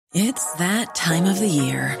It's that time of the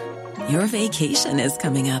year. Your vacation is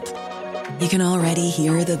coming up. You can already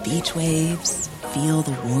hear the beach waves, feel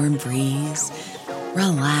the warm breeze,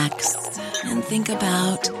 relax, and think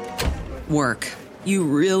about work. You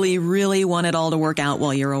really, really want it all to work out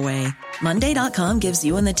while you're away. Monday.com gives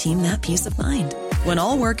you and the team that peace of mind. When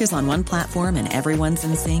all work is on one platform and everyone's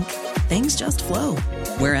in sync, things just flow.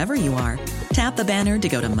 Wherever you are, tap the banner to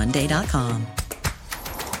go to Monday.com.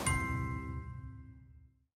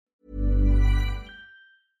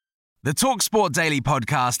 The TalkSport Daily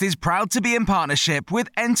podcast is proud to be in partnership with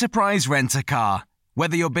Enterprise Rent-A-Car.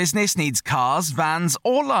 Whether your business needs cars, vans,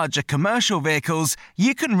 or larger commercial vehicles,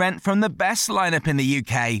 you can rent from the best lineup in the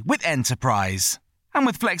UK with Enterprise. And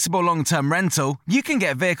with flexible long-term rental, you can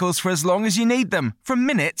get vehicles for as long as you need them, from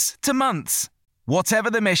minutes to months. Whatever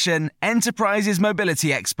the mission, Enterprise's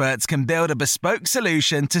mobility experts can build a bespoke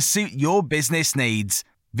solution to suit your business needs.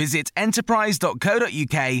 Visit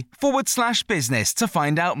enterprise.co.uk/business to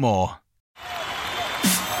find out more.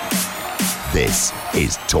 This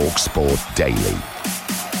is TalkSport Daily.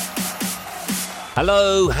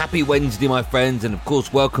 Hello, happy Wednesday, my friends, and of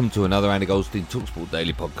course, welcome to another Andy Goldstein TalkSport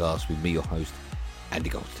Daily podcast with me, your host, Andy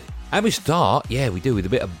Goldstein. And we start, with a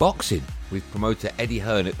bit of boxing with promoter Eddie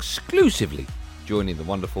Hearn exclusively joining the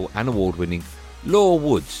wonderful and award-winning Laura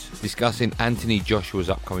Woods, discussing Anthony Joshua's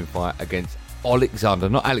upcoming fight against Alexander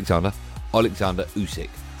Usyk.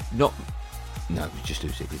 It's just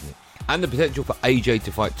Usyk, isn't it? And the potential for AJ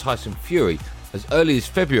to fight Tyson Fury as early as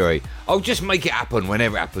February. Oh, just make it happen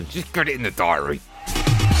whenever it happens. Just get it in the diary.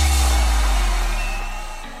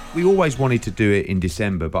 We always wanted to do it in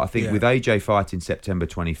December, but I think with AJ fighting September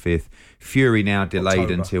 25th, Fury now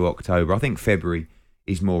delayed until October. I think February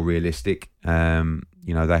is more realistic. They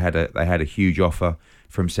had a huge offer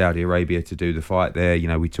from Saudi Arabia to do the fight there.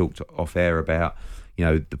 We talked off air about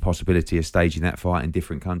the possibility of staging that fight in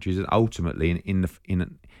different countries, and ultimately in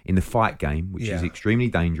the fight game, which is extremely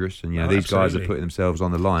dangerous, and these guys are putting themselves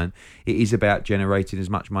on the line. It is about generating as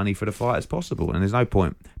much money for the fight as possible, and there's no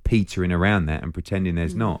point petering around that and pretending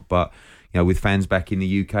there's not. But with fans back in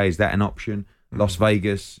the UK, is that an option? Las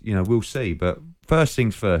Vegas, we'll see. But first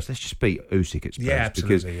things first, let's just beat Usyk at Spurs,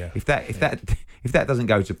 because if that doesn't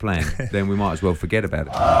go to plan, then we might as well forget about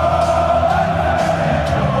it.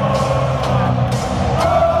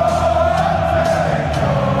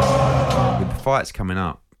 With the fights coming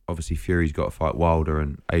up, obviously Fury's got to fight Wilder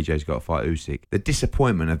and AJ's got to fight Usyk. The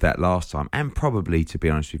disappointment of that last time, and probably, to be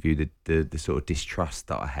honest with you, the sort of distrust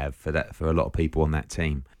that I have for a lot of people on that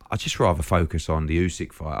team, I'd just rather focus on the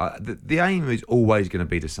Usyk fight. The aim is always going to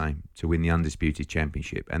be the same, to win the Undisputed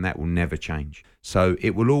Championship, and that will never change. So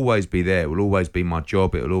it will always be there. It will always be my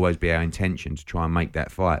job. It will always be our intention to try and make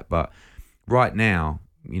that fight. But right now,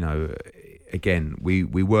 again, we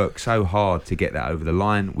work so hard to get that over the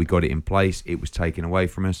line. We got it in place. It was taken away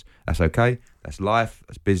from us. That's okay. That's life.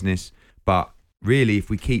 That's business. But really, if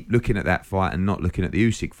we keep looking at that fight and not looking at the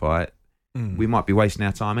Usyk fight, we might be wasting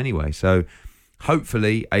our time anyway. So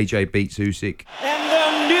hopefully AJ beats Usyk. And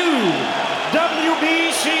the new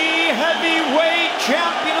WBC heavyweight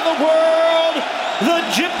champion of the world, the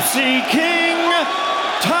Gypsy King,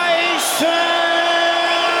 Tyson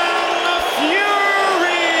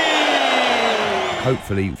Fury.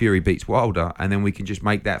 Hopefully Fury beats Wilder, and then we can just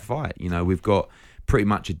make that fight. We've got pretty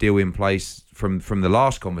much a deal in place from the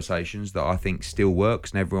last conversations that I think still works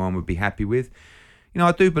and everyone would be happy with.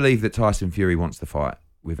 I do believe that Tyson Fury wants the fight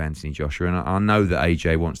with Anthony Joshua, and I know that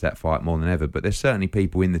AJ wants that fight more than ever, but there's certainly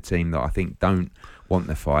people in the team that I think don't want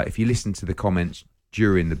the fight. If you listen to the comments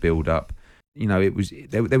during the build-up, there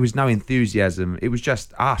was no enthusiasm. It was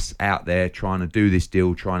just us out there trying to do this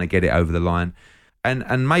deal, trying to get it over the line,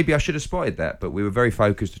 and maybe I should have spotted that, but we were very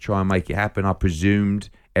focused to try and make it happen. I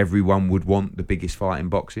presumed everyone would want the biggest fight in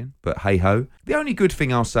boxing, but hey-ho. The only good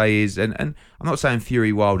thing I'll say is, and I'm not saying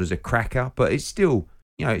Fury Wilder's a cracker, but it's still,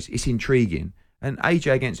 it's intriguing. And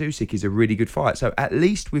AJ against Usyk is a really good fight. So at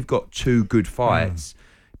least we've got two good fights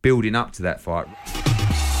building up to that fight.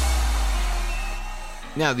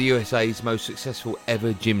 Now, the USA's most successful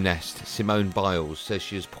ever gymnast, Simone Biles, says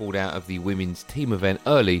she has pulled out of the women's team event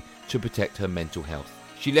early to protect her mental health.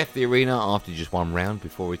 She left the arena after just one round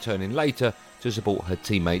before returning later to support her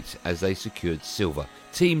teammates as they secured silver.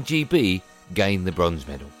 Team GB gained the bronze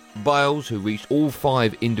medal. Biles, who reached all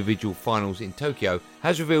 5 individual finals in Tokyo,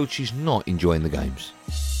 has revealed she's not enjoying the games.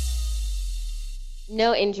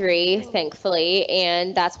 No injury, thankfully,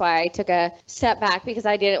 and that's why I took a step back, because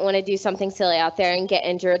I didn't want to do something silly out there and get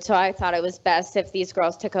injured. So I thought it was best if these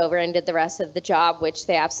girls took over and did the rest of the job, which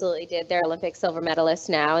they absolutely did. They're Olympic silver medalists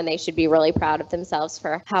now, and they should be really proud of themselves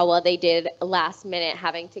for how well they did last minute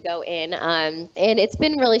having to go in. And it's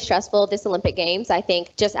been really stressful, this Olympic Games. I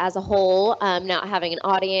think just as a whole, not having an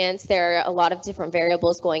audience, there are a lot of different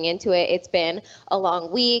variables going into it. It's been a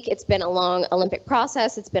long week. It's been a long Olympic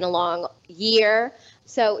process. It's been a long year.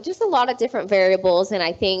 So just a lot of different variables, and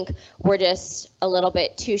I think we're just a little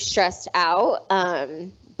bit too stressed out,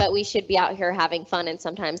 but we should be out here having fun, and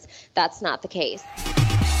sometimes that's not the case.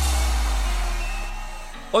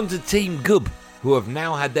 On to Team Gub, who have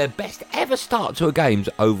now had their best ever start to a Games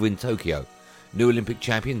over in Tokyo. New Olympic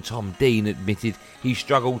champion Tom Dean admitted he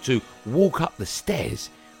struggled to walk up the stairs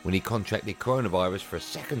when he contracted coronavirus for a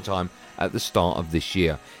second time at the start of this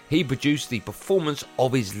year. He produced the performance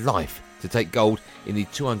of his life to take gold in the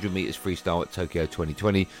 200 metres freestyle at Tokyo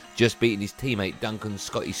 2020, just beating his teammate Duncan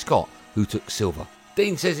Scotty Scott, who took silver.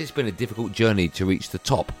 Dean says it's been a difficult journey to reach the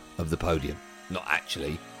top of the podium. Not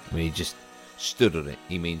actually, I mean, he just stood on it.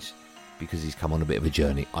 He means because he's come on a bit of a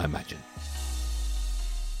journey, I imagine.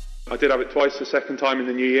 I did have it twice, the second time in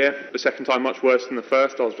the new year. The second time much worse than the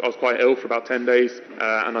first. I was quite ill for about 10 days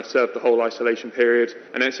and I served the whole isolation period.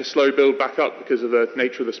 And it's a slow build back up because of the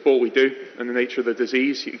nature of the sport we do and the nature of the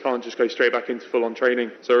disease. You can't just go straight back into full-on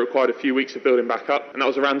training. So it required a few weeks of building back up. And that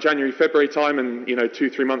was around January, February time, and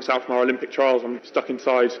 2-3 months out from our Olympic trials, I'm stuck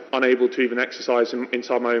inside, unable to even exercise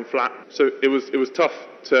inside my own flat. So it was tough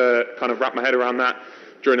to kind of wrap my head around that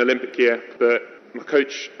during Olympic year. But my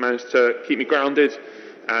coach managed to keep me grounded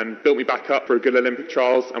and built me back up for a good Olympic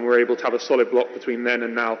trials, and we were able to have a solid block between then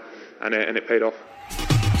and now, and it paid off.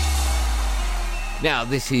 Now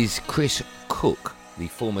this is Chris Cook, the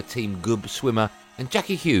former Team Gub swimmer, and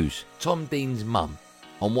Jackie Hughes, Tom Dean's mum,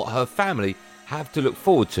 on what her family have to look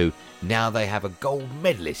forward to now they have a gold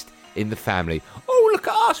medalist in the family. Oh, look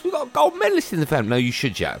at us, we've got a gold medalist in the family. No, you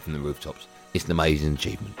should shout it from the rooftops. It's an amazing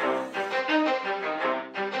achievement.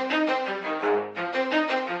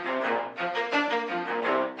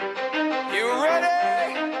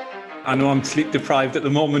 I know I'm sleep deprived at the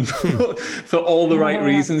moment for all the right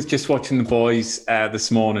reasons. Just watching the boys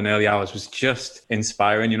this morning, early hours, was just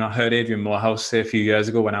inspiring. I heard Adrian Morehouse say a few years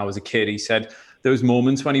ago when I was a kid, he said there was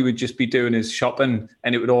moments when he would just be doing his shopping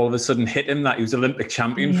and it would all of a sudden hit him that he was Olympic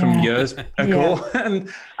champion from years ago.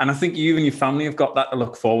 And I think you and your family have got that to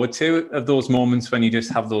look forward to, of those moments when you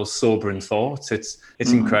just have those sobering thoughts. It's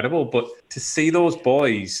incredible. But to see those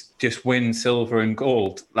boys just win silver and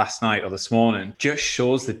gold last night or this morning just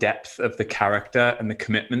shows the depth of the character and the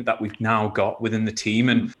commitment that we've now got within the team.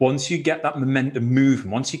 And once you get that momentum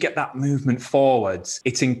moving, once you get that movement forwards,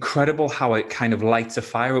 it's incredible how it kind of lights a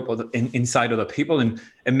fire up inside other people, and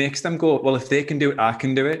it makes them go, well, if they can do it, I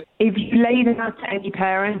can do it. If you laid it out to any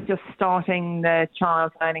parents just starting their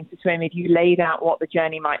child learning to swim, if you laid out what the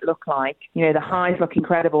journey might look like, the highs look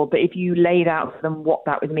incredible, but if you laid out for them what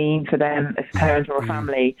that would mean for them as a parent or a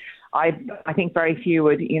family, I think very few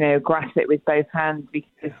would, grasp it with both hands,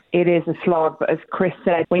 because it is a slog. But as Chris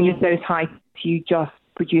said, when you're those heights, you just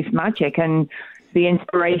produce magic, and the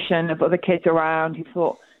inspiration of other kids around who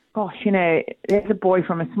thought, gosh, there's a boy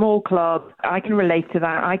from a small club. I can relate to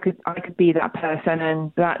that. I could be that person,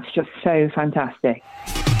 and that's just so fantastic.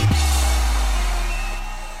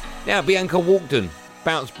 Now, Bianca Walkden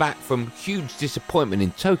bounced back from huge disappointment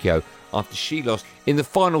in Tokyo after she lost in the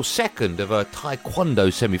final second of her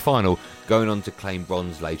taekwondo semi-final, going on to claim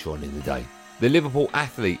bronze later on in the day. The Liverpool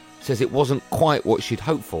athlete says it wasn't quite what she'd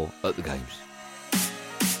hoped for at the Games.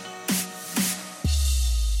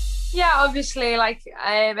 Yeah, obviously,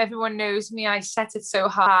 everyone knows me, I set it so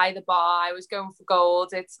high, the bar. I was going for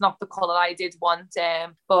gold. It's not the colour I did want.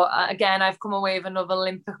 But again, I've come away with another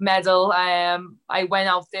Olympic medal. I went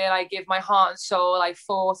out there, I gave my heart and soul. I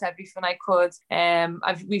fought everything I could.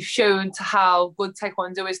 We've shown to how good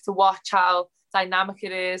Taekwondo is to watch, how dynamic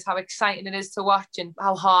it is, how exciting it is to watch, and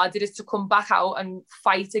how hard it is to come back out and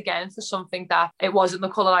fight again for something that it wasn't the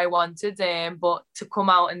colour I wanted, but to come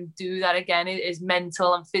out and do that again, it is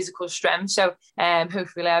mental and physical strength. So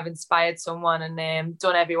hopefully I've inspired someone and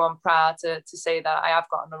done everyone proud to say that I have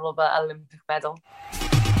gotten another Olympic medal.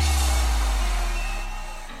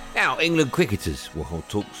 Now, England cricketers will hold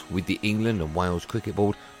talks with the England and Wales Cricket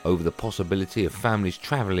Board over the possibility of families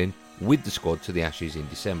travelling with the squad to the Ashes in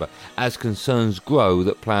December, as concerns grow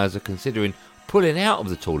that players are considering pulling out of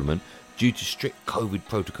the tournament due to strict COVID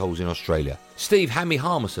protocols in Australia. Steve Hammy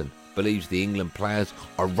Harmison believes the England players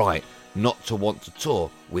are right not to want to tour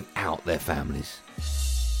without their families.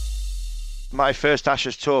 my first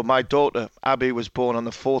Ashes tour, my daughter, Abby, was born on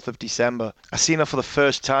the 4th of December. I seen her for the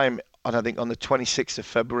first time, I think, on the 26th of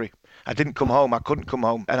February. I didn't come home. I couldn't come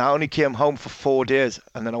home. And I only came home for 4 days.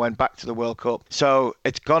 And then I went back to the World Cup. So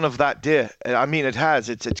it's gone of that day. I mean, it has.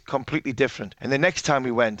 It's completely different. And the next time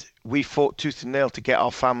we went, we fought tooth and nail to get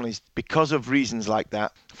our families because of reasons like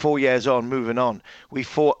that. 4 years on, moving on, we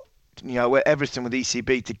fought, everything with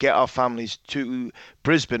ECB to get our families to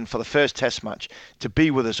Brisbane for the first test match, to be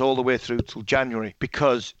with us all the way through till January,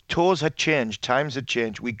 because tours had changed, times had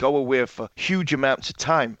changed. We go away for huge amounts of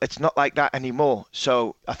time. It's not like that anymore.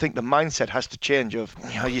 So I think the mindset has to change of,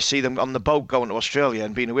 you see them on the boat going to Australia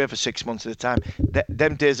and being away for 6 months at a time.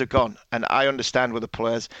 Them days are gone. And I understand with the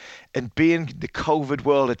players. And being the COVID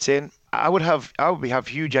world it's in, I would have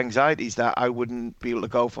huge anxieties that I wouldn't be able to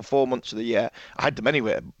go for 4 months of the year. I had them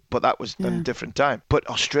anyway, but that was a different time. But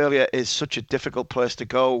Australia is such a difficult place to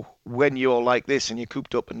go when you're like this and you're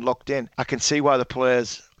cooped up and locked in. I can see why the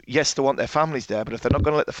players, yes, they want their families there, but if they're not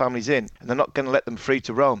going to let the families in and they're not going to let them free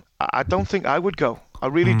to roam, I don't think I would go. I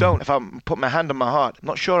really don't. If I put my hand on my heart, I'm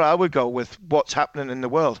not sure I would go with what's happening in the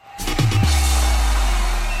world.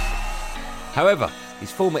 However,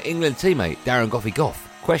 his former England teammate, Darren Goffey-Goff,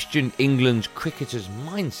 questioned England's cricketers'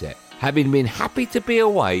 mindset, having been happy to be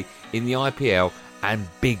away in the IPL and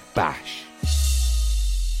Big Bash.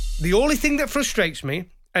 The only thing that frustrates me,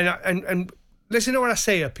 and listen to what I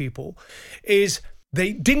say here, people, is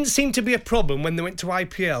they didn't seem to be a problem when they went to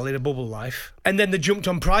IPL in a bubble life, and then they jumped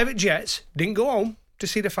on private jets, didn't go home to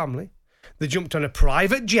see the family. They jumped on a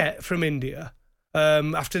private jet from India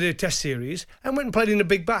after the Test series and went and played in a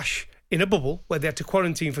Big Bash in a bubble where they had to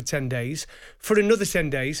quarantine for 10 days, for another 10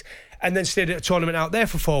 days, and then stayed at a tournament out there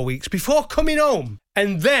for 4 weeks before coming home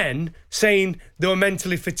and then saying they were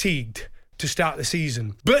mentally fatigued to start the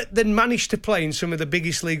season. But then managed to play in some of the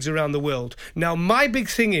biggest leagues around the world. Now, my big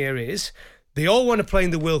thing here is they all want to play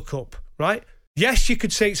in the World Cup, right? Yes, you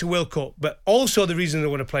could say it's a World Cup, but also the reason they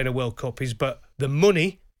want to play in a World Cup is but the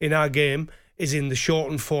money in our game is in the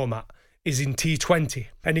shortened format, is in T20.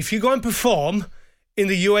 And if you go and perform in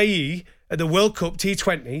the UAE at the World Cup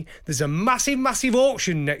T20, there's a massive, massive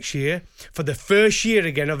auction next year for the first year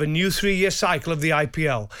again of a new 3-year cycle of the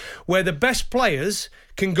IPL, where the best players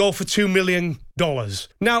can go for $2 million.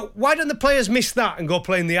 Now, why don't the players miss that and go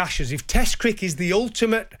play in the Ashes? If Test cricket is the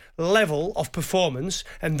ultimate level of performance,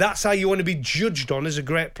 and that's how you want to be judged on as a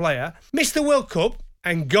great player, miss the World Cup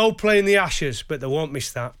and go play in the Ashes. But they won't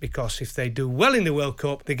miss that, because if they do well in the World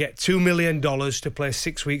Cup, they get $2 million to play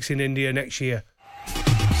 6 weeks in India next year.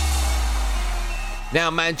 Now,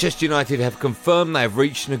 Manchester United have confirmed they have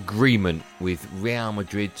reached an agreement with Real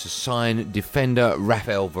Madrid to sign defender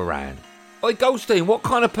Raphael Varane. Oi, Goldstein, what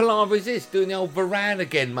kind of palaver is this? Doing the old Varane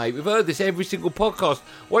again, mate. We've heard this every single podcast.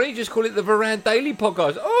 Why don't you just call it the Varane Daily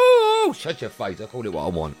Podcast? Oh, shut your face. I call it what I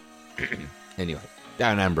want. Anyway,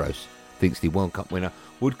 Darren Ambrose thinks the World Cup winner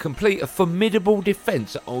would complete a formidable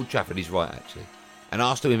defence at Old Trafford. He's right, actually. And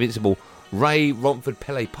Arsenal invincible Ray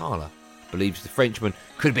Romford-Pelé-Parler believes the Frenchman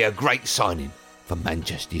could be a great signing for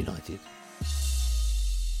Manchester United.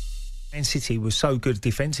 Man City was so good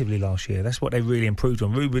defensively last year. That's what they really improved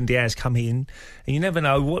on. Ruben Diaz come in, and you never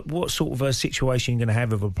know what sort of a situation you're going to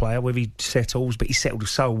have with a player, whether he settles, but he settled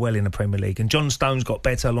so well in the Premier League. And John Stones got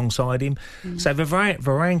better alongside him. So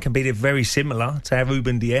Varane can be very similar to how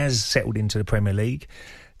Ruben Diaz settled into the Premier League.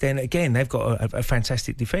 Then again, they've got a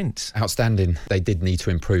fantastic defence. Outstanding. They did need to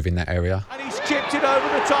improve in that area. And he's chipped it over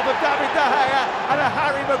the top of David De Gea, and a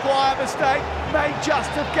Harry Maguire mistake may just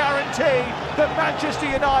have guaranteed that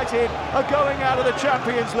Manchester United are going out of the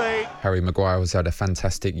Champions League. Harry Maguire has had a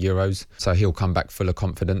fantastic Euros, so he'll come back full of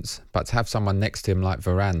confidence. But to have someone next to him like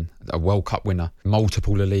Varane, a World Cup winner,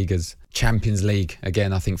 multiple La Ligas, Champions League,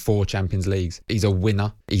 again, I think 4 Champions Leagues. He's a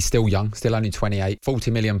winner. He's still young, still only 28.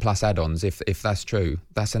 40 million plus add-ons, if that's true.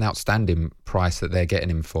 That's an outstanding price that they're getting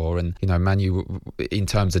him for. And, Man U, in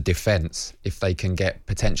terms of defence, if they can get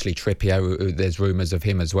potentially Trippier, there's rumours of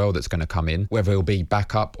him as well that's going to come in. Whether he'll be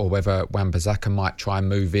backup or whether Wan-Bissaka might try and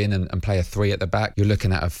move in and play a 3 at the back, you're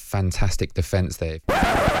looking at a fantastic defence there.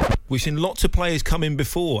 We've seen lots of players come in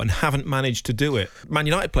before and haven't managed to do it. Man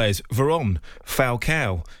United players, Veron,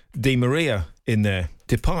 Falcao, Di Maria in there.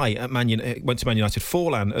 Depay went to Man United,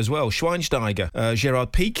 Forlan as well, Schweinsteiger,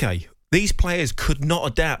 Gerard Piqué. These players could not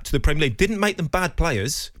adapt to the Premier League. Didn't make them bad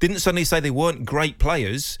players. Didn't suddenly say they weren't great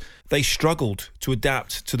players. They struggled to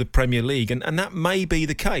adapt to the Premier League, and that may be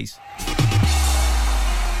the case.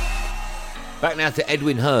 Back now to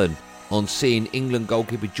Edwin Hearn on seeing England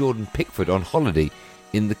goalkeeper Jordan Pickford on holiday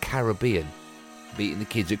in the Caribbean, beating the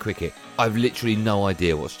kids at cricket. I've literally no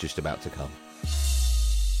idea what's just about to come.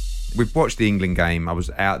 we've watched the England game. I was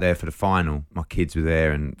out there for the final. My kids were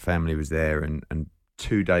there and family was there. And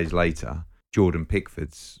 2 days later, Jordan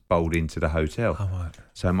Pickford's bowled into the hotel. Oh, right.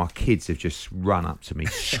 So my kids have just run up to me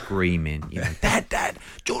screaming, Dad,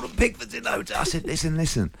 Jordan Pickford's in the hotel. I said, listen.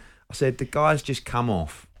 I said, the guy's just come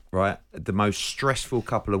off, right? The most stressful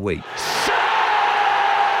couple of weeks. Saved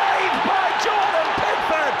by Jordan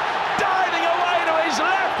Pickford, diving away to his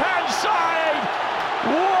left-hand side.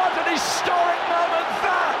 What an historic moment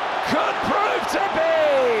that could prove to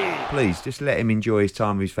be. Please, just let him enjoy his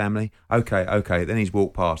time with his family. Okay. Then he's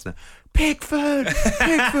walked past and Pickford.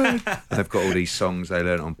 And they've got all these songs they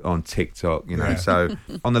learn on TikTok, Yeah. So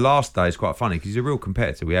on the last day, it's quite funny because he's a real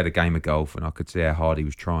competitor. We had a game of golf and I could see how hard he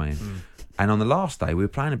was trying. And on the last day, we were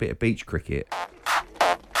playing a bit of beach cricket.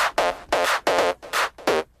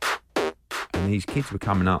 And these kids were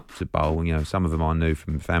coming up to bowl. Some of them I knew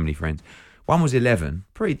from family friends. One was 11,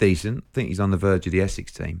 pretty decent. I think he's on the verge of the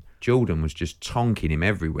Essex team. Jordan was just tonking him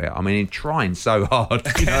everywhere. I mean, trying so hard.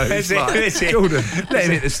 Jordan, let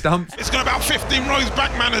him hit the stumps. It's got about 15 rows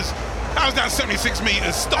back, Manners. How's that 76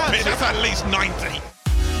 metres? Stop it, that's at least 90.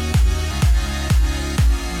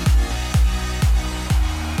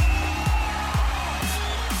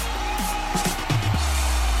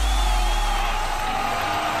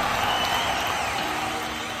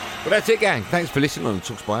 Well, that's it, gang. Thanks for listening on the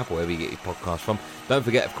TalkSport app, wherever you get your podcast from. Don't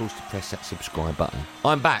forget, of course, to press that subscribe button.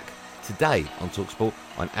 I'm back today on TalkSport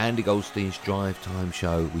on Andy Goldstein's Drive Time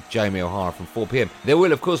Show with Jamie O'Hara from 4 p.m. There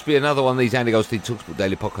will, of course, be another one of these Andy Goldstein TalkSport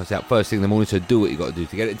Daily podcasts out first thing in the morning, so do what you got to do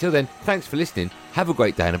to get it. Until then, thanks for listening. Have a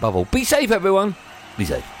great day, and above all, be safe, everyone. Be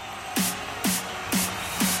safe.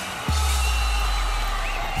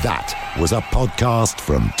 That was a podcast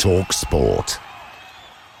from TalkSport.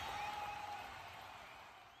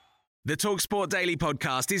 The TalkSport Daily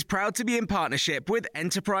Podcast is proud to be in partnership with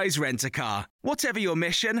Enterprise Rent-A-Car. Whatever your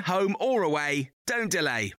mission, home or away, don't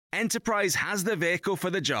delay. Enterprise has the vehicle for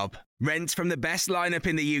the job. Rent from the best lineup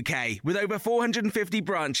in the UK. With over 450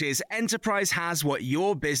 branches, Enterprise has what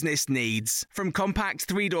your business needs. From compact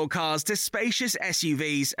 3-door cars to spacious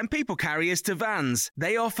SUVs and people carriers to vans,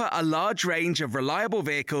 they offer a large range of reliable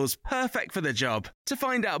vehicles perfect for the job. To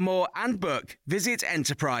find out more and book, visit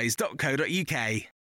enterprise.co.uk.